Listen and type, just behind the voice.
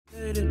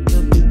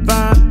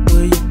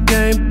Where you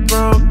came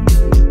from?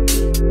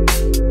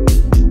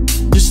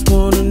 Just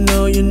wanna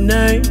know your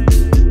name.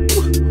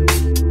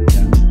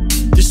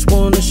 Just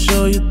wanna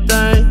show you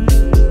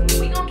things.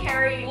 We gonna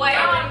carry. Wait,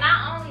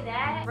 not only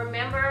that,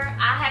 remember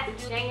I had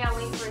to do Danielle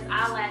Winkler's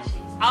eyelashes.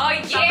 Oh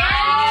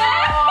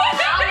yeah. All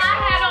I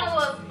had on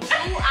was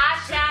blue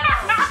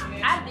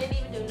eyeshadow. I didn't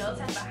even do no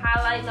type of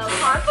highlight, no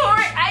contour.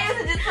 I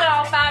used to just put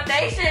on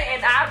foundation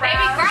and eyebrows.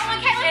 Baby girl, when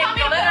Kayla told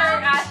me to put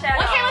on eyeshadow.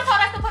 When Kayla told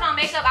us to put on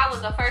makeup, I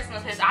was the first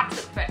one because I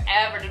took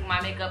forever to do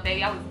my makeup,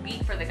 baby. I was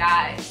beat for the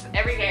guys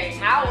every day.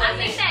 I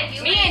think that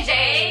me and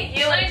Jay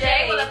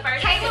were the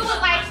first. Kayla was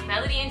like,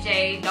 Melody and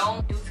Jay,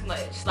 don't do too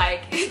much.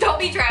 Like, don't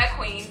be drag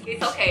queens.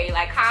 It's okay.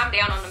 Like, calm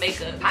down on the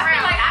makeup. I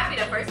feel like I'd be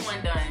the first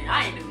one done.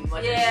 I ain't doing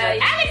much. Yeah.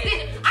 Alex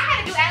did. I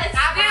had to do Alex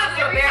eyebrows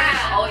every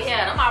time. Oh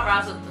yeah, them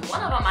eyebrows.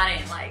 One of them I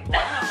didn't like.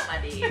 One of them I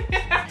did.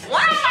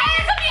 One of them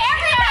it took me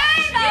every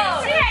time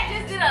though. She had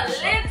just did a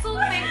little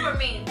thing for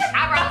me.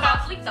 Eyebrows on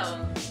fleek though.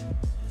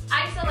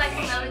 I used to like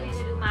for Melody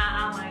to do my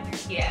eyeliner.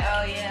 Yeah.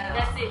 Oh yeah.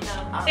 That's it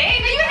though. See,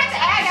 but you have to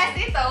add that's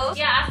it though.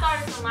 Yeah, I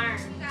started to learn.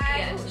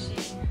 Yeah. Oh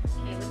shit.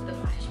 Okay, look the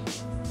flash.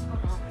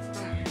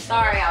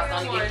 Sorry, I was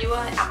gonna give you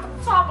an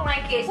Avatar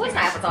blanket. Well, it's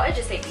not Avatar. It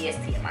just say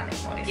BST in my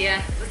name on it.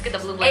 Yeah. Let's get the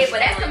blue Hey, blanket. but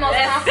that's the most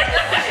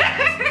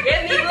comfortable.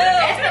 Get me blue.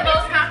 That's the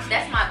most comfortable.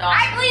 That's my dog.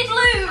 I bleed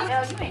blue.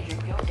 Hell, you ain't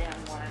drink your damn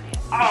water now.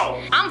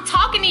 Oh. I'm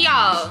talking to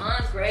y'all.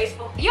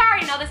 Ungrateful. You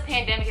already know this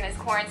pandemic and this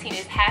quarantine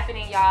is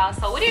happening, y'all.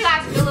 So what do you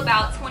guys feel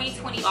about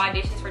 2020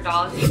 auditions for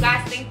dolls? Do you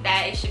guys think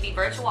that it should be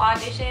virtual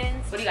auditions?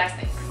 What do you guys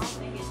think?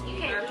 You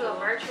can't do a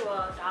virtual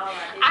doll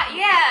audition.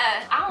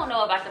 Yeah, I don't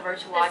know about the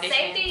virtual The audition.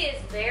 safety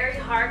is very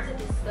hard to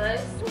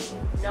discuss when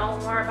you know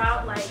more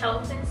about like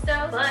health and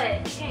stuff,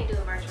 but you can't do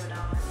a virtual doll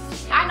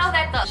audition. I know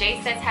that the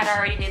J sets had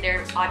already did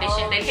their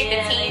auditions. Oh, they picked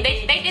yeah, the team.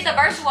 they They did the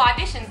virtual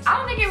auditions. I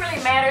don't think it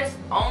really matters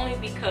only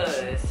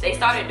because they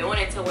started doing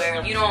it to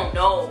where you don't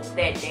know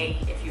that day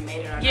if you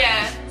made it or not.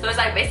 Yeah. So it's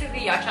like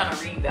basically y'all trying to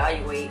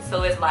reevaluate.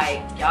 So it's like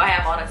y'all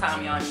have all the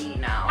time y'all need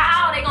now.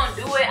 How they gonna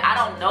do it? I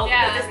don't know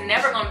Yeah. because it's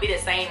never gonna be the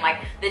same. Like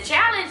the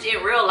challenge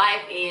in real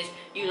life is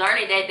you learn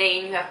it that day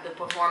and you have to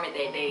perform it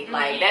that day.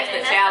 Like that's the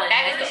challenge.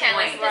 That is the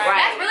challenge. Point.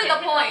 That's really the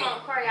point.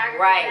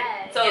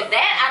 Right. So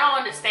that I don't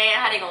understand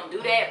how they gonna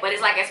do that. But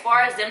it's like as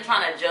far as them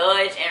trying to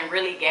judge and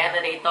really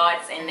gather their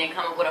thoughts and then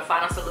come up with a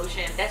final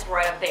solution, that's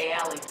right up their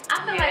alley. I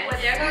feel like what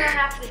they're gonna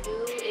have to do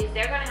is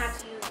they're gonna have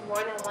to use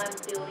more than one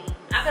building.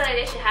 I feel like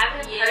they should have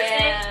it in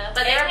person,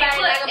 but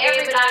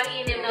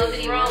everybody in those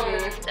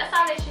rooms. That's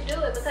how they should do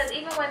it, because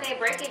even when they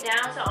break it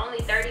down to only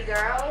 30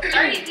 girls,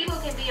 30 people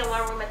can be in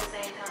one room at the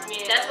same time.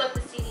 That's what the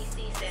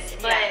CDC says.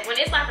 But when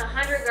it's like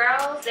 100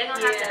 girls, they're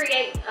gonna have to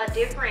create a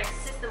different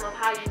system of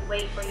how you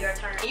wait for your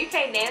turn. You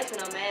can't dance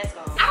with no mask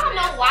on. I don't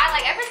know why,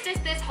 like ever since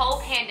this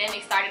whole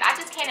pandemic started, I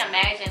just can't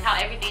imagine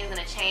how everything's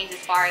gonna change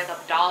as far as the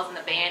dolls and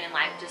the band and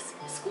like just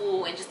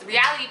school and just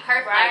reality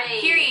perfect, like,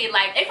 period.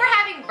 Like if we're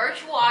having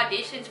virtual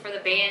auditions for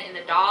the band and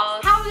the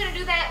dolls, how are we gonna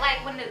do that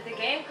like when the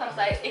game comes?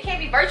 Like it can't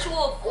be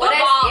virtual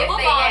football,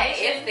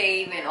 if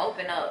they even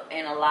open up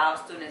and allow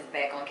students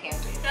back on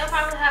campus. They'll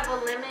probably have a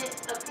limit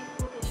of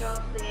people who can show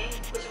up to the game,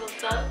 which will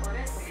suck.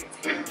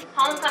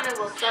 Homecoming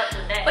will suck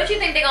for that. But you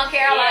think they're gonna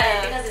care about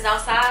it because it's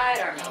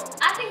outside or no?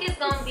 I think it's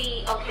gonna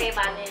be okay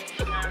by then,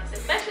 to be honest.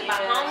 Especially by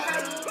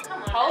homecoming. Come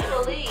on.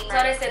 Hopefully. So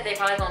they said they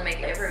probably gonna make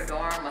every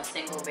dorm a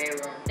single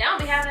bedroom. They don't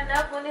be having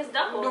enough when it's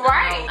double.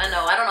 Right. I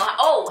know. I don't know.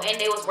 Oh, and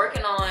they was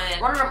working on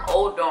one of them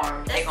old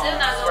dorms. They still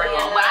gonna not work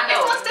gonna on. be But I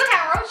know. We'll still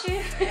have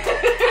roaches.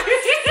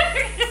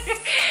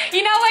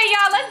 You know what,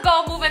 y'all? Let's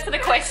go move into the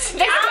question.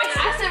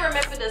 I still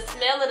remember the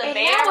smell of the And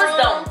bedroom. that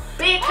was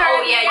the big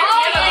Oh, yeah, you Oh,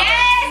 smell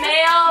yes.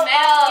 smell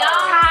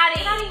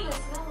It don't even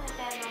smell like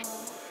that no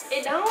more.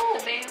 It don't.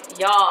 The band.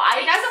 Y'all,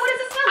 That's what is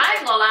it smell? I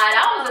ain't gonna lie.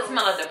 That was a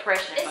smell of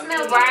depression. It for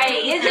smells me.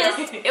 Right. It just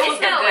It was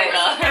smells good like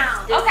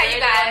though. Okay, you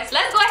guys,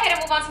 let's go ahead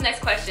and move on to the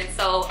next question.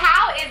 So,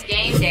 how is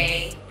game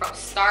day from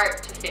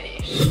start to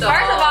finish?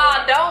 First of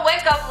all, don't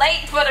wake up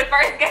late for the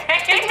first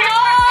game.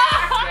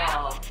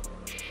 Y'all,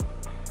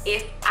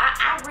 if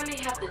I really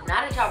have to,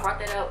 now that y'all brought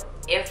that up,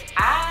 if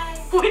I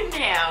wouldn't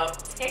have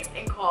texted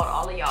and called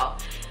all of y'all,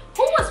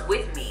 who was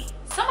with me?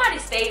 Somebody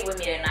stayed with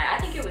me that night. I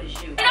think it was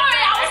you. No,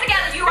 y'all was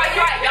together. You're right.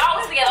 Y'all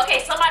was together.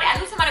 Okay, I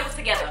knew somebody was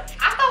together.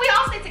 I thought we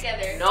all stayed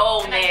together.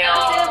 No, ma'am.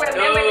 I still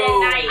remember that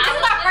night. This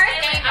was our first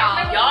game,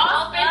 y'all.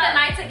 Y'all spent the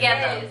night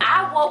together.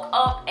 I woke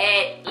up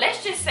at,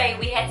 let's just say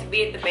we had to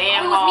be at the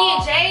band It was hall. me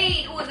and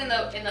Jay who was in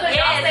the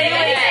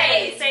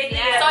Yes.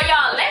 So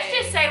y'all, let's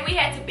just say we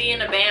had to be in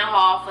the band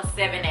hall for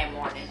 7 that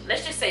morning.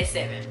 Let's just say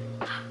 7.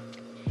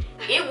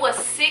 It was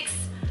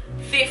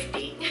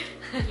 6:50.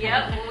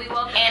 Yep, when we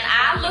woke up. And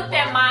I looked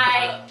at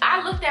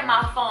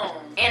my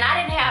phone and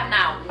I didn't have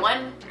not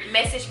one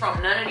message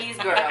from none of these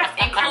girls,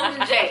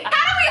 including Jay. How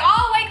do we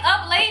all wake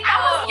up late?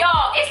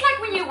 Y'all, it's like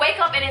when you wake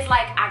up and it's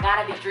like, I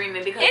gotta be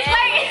dreaming because It's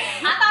like,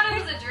 I thought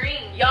it was a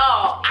dream.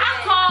 y'all, I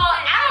called,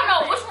 I don't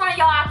know which one of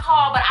y'all I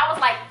called, but I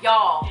was like,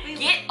 y'all,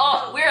 get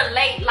up, we're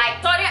late. Like,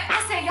 so then I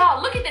said,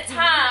 y'all, look at the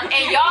time,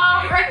 and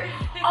y'all,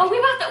 Oh,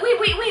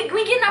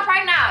 we getting up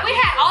right now. We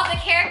had all the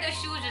character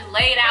shoes just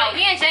laid out.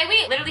 Me and Jay,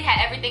 we literally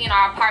had everything in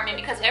our apartment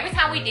because every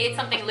time we did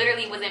something,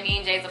 literally was in me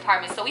and Jay's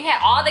apartment. So we had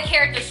all the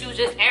character shoes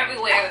just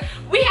everywhere.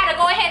 We had to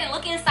go ahead and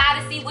look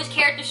inside to see which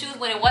character shoes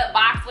went in what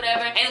box,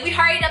 whatever. And we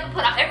hurried up and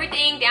put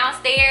everything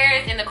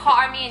downstairs in the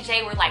car. Me and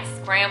Jay were like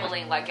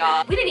scrambling, like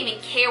y'all. We didn't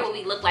even care what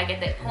we looked like at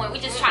that point. We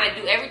just trying to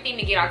do everything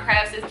to get our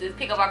craft sisters,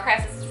 pick up our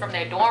craft sisters from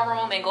their dorm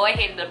room and go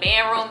ahead to the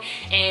band room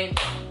and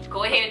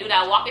go ahead and do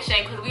that walk of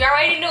shame because we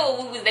already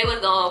knew they was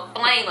gonna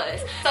flame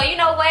us. So you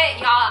know what,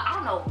 y'all, I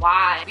don't know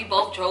why we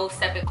both drove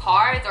separate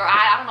cars, or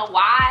I don't know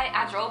why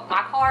I drove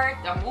my car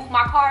or moved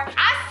my car.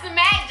 I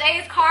smacked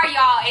Jay's car,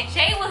 y'all, and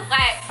Jay was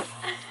like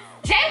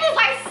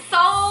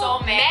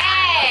so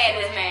mad.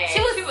 She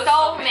was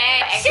so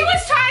mad. She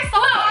was trying so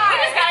hard.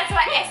 We just got into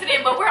an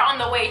accident, but we're on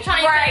the way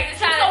trying to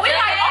so we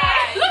like,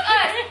 oh, look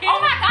us. Oh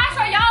my gosh,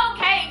 are y'all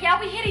okay? Yeah,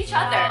 we hit each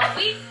other.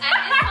 We at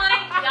this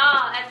point,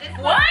 y'all, at this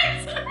point,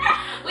 What?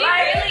 we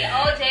really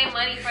owe Jay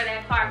money for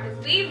that car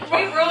because we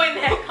ruined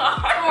that car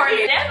for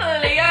you.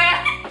 Definitely,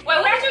 yeah. Wait,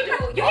 what did you do?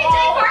 You hit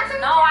Jay's car too?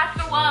 No, I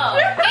threw up.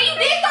 Yeah, you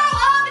did throw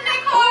up in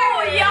that car.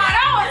 Oh, yeah,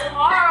 that was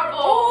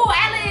horrible. Oh,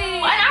 Alex.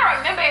 And I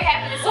remember it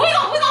happening. So we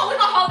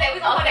gonna hold that. We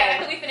gonna hold that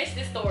after we finish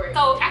this story.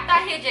 So after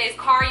I hit Jay's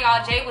car,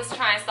 y'all, Jay was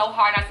trying so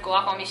hard not to go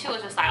off on me. She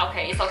was just like,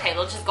 okay, it's okay.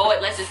 Let's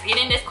just get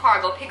in this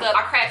car, go pick up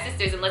our craft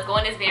sisters, and let's go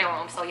in this van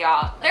room. So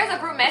y'all, there's a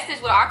group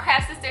message with our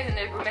craft sisters and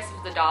there's a group message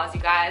with the dolls,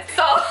 you guys.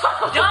 So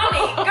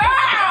Johnny, girl,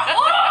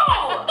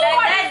 ooh,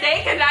 that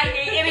day could not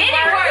get any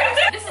worse.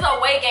 This is a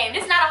away game.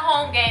 This is not a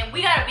home game.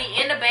 We gotta be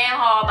in the band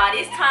hall by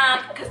this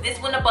time, cause this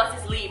when the bus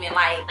is leaving.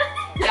 Like,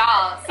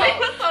 y'all, so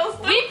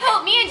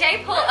me and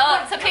Jay pulled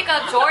up to pick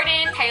up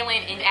Jordan,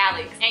 Kaylin, and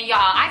Alex. And y'all,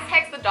 I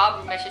text the dog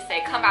group message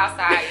say, come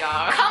outside,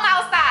 y'all. Come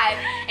outside.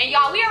 And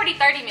y'all, we already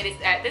 30 minutes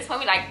at this point.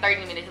 We like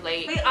 30 minutes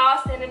late. We all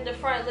standing in the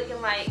front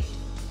looking like,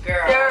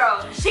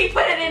 girl, she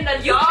put it in the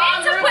you dog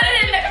meant to group. put it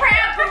in the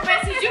crab group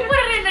message. You put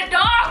it in the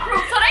dog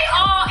group. So they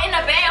all in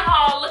the band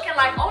hall looking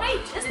like, oh, they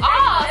just So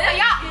y'all,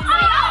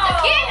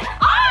 just get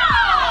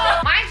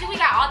mind you, we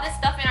got all this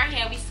stuff in our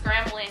hand. We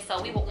scrambling.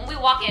 So when we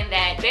walk in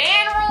that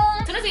band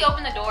room, as soon as we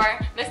open the door,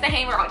 Mr.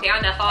 Hamer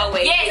down the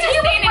hallway. Yeah, he was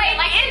standing there,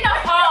 like in the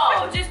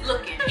hall, just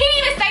looking. He didn't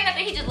even say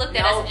nothing. He just looked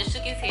at us and just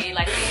shook his head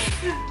like.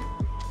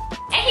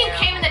 And he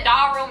came in the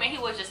doll room and he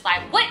was just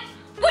like, what's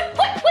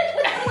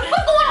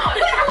going on?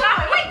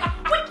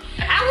 What?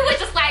 And we was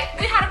just like,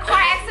 we had a car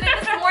accident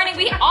this morning.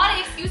 We all the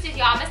excuses,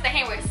 y'all. Mr.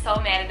 Hamer was so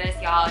mad at us,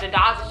 y'all. The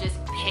dogs was just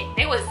pissed.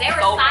 They were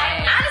so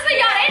mad. Honestly,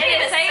 y'all, they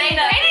didn't even say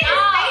nothing.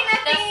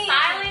 the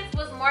silence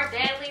was more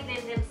deadly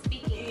than them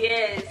speaking.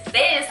 Yes.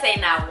 They didn't say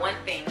not one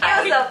thing. It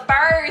was the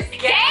first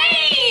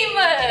game.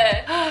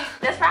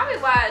 That's probably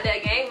why that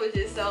game was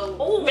just so.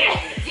 Ooh, it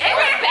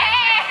was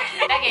bad.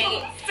 That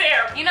game.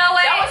 Terrible. You know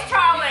what? That was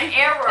trial and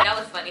error. That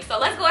was funny. So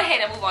let's go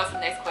ahead and move on to the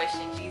next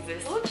question.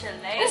 Jesus.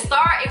 The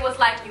start, it was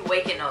like you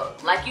waking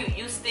up. Like you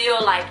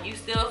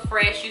still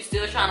fresh. You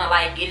still trying to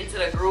like get into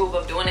the groove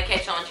of doing the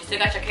catch on. You still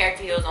got your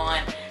character heels on.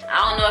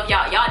 I don't know if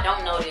y'all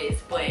don't know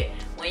this, but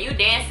when you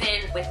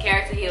dancing with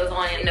character heels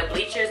on in the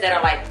bleachers that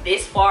are like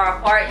this far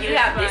apart, you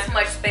have this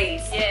much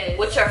space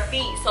with your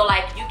feet. So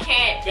like you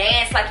can't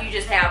dance like you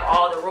just have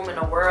all the room in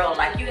the world.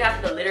 Like you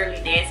have to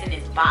literally dance in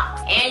this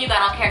box. And you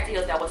got on character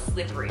heels that was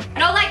slippery.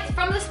 No, like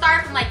from the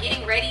start, from like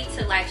getting ready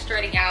to like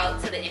strutting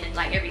out to the end,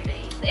 like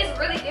everything. It's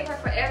really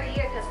different for every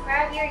year because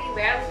crab year you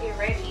rarely get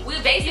ready. We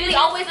basically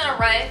always in a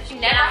rush. You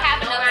never have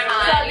enough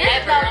So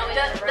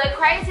time. the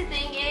crazy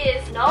thing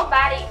is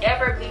nobody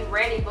ever be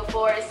ready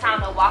before it's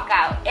time to walk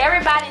out.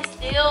 Everybody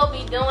still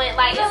be doing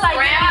like it's like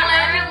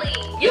early.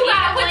 You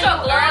gotta put your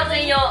gloves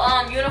in your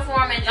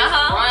uniform and just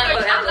run. I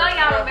know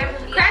y'all remember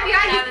me. Crab year,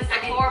 I having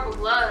some horrible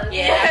gloves.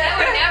 Yeah. They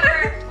were never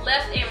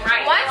left and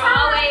right. One They were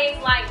time-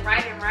 always like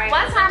right and right.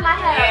 One time I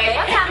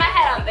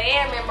had a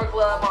band member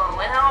glove on,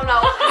 and I don't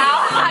know how.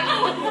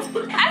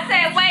 I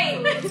said,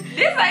 wait,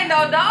 this ain't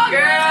no dog.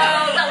 Girl.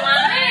 It's a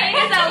line.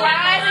 It's a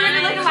line. It's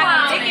really looking like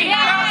a Mickey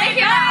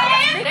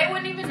Mouse. They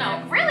wouldn't even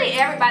know. Really,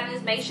 everybody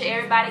just make sure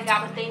everybody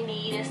got what they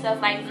need and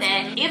stuff like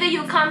that. Either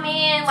you come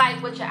in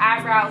like with your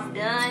eyebrows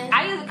done.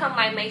 I usually come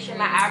like make sure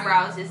my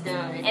eyebrows is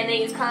done, and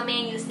then you come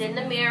in, you sit in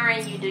the mirror,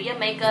 and you do your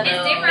makeup. It's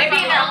different maybe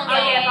from the home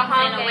games games and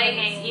home and away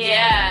games. games.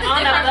 Yeah. On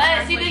the Different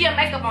bus, from you do your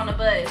makeup on the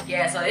bus.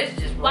 Yeah, so it's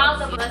just While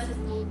rough. the bus is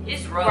moving.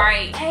 It's rough.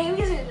 Right. Hey, we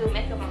used to do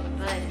makeup on the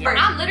bus.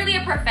 I'm literally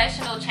a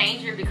professional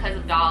changer because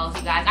of dolls,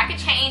 you guys. I could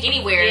change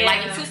anywhere,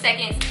 like in 2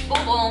 seconds,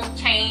 boom, boom,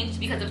 change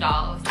because of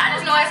dolls. I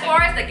just know as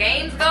far as the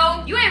games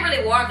go, you ain't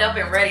really warmed up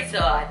and ready till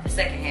the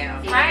second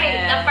half.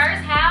 Right. The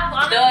first half,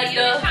 honestly,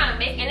 you're just trying to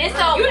make it. And it's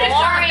so You just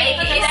trying to boring. make it.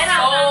 because It's they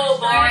don't so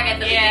boring at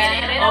the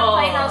beginning. They don't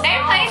play no They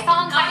play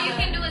songs All like you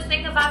can do is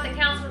think about the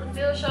counts for the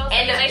field shows.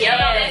 And the make field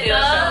sure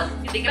shows.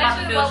 You think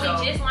about the Especially field what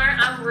show. we just learned,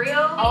 I'm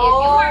real. If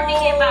you weren't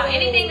thinking about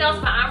anything else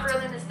but I'm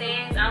real in the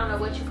stands, I don't know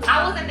what you could do.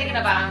 I wasn't thinking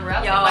about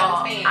Unreal.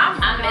 Y'all,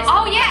 I'm messed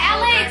Oh up. yeah,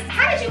 Alex,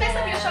 how did you mess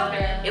up your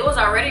shoulder? It was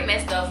already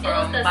messed up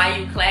from the-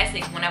 Bayou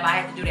Classic whenever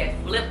I had to do that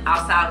flip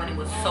outside when it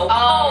was so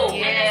Oh, cold.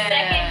 yeah. And the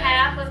second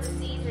half of the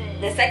season,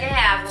 the second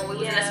half when we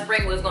was in the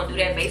spring, we was gonna do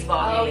that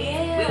baseball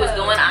game. We was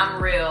doing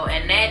I'm Real,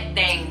 and that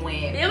thing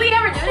went. Did we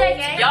ever do that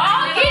game? Y'all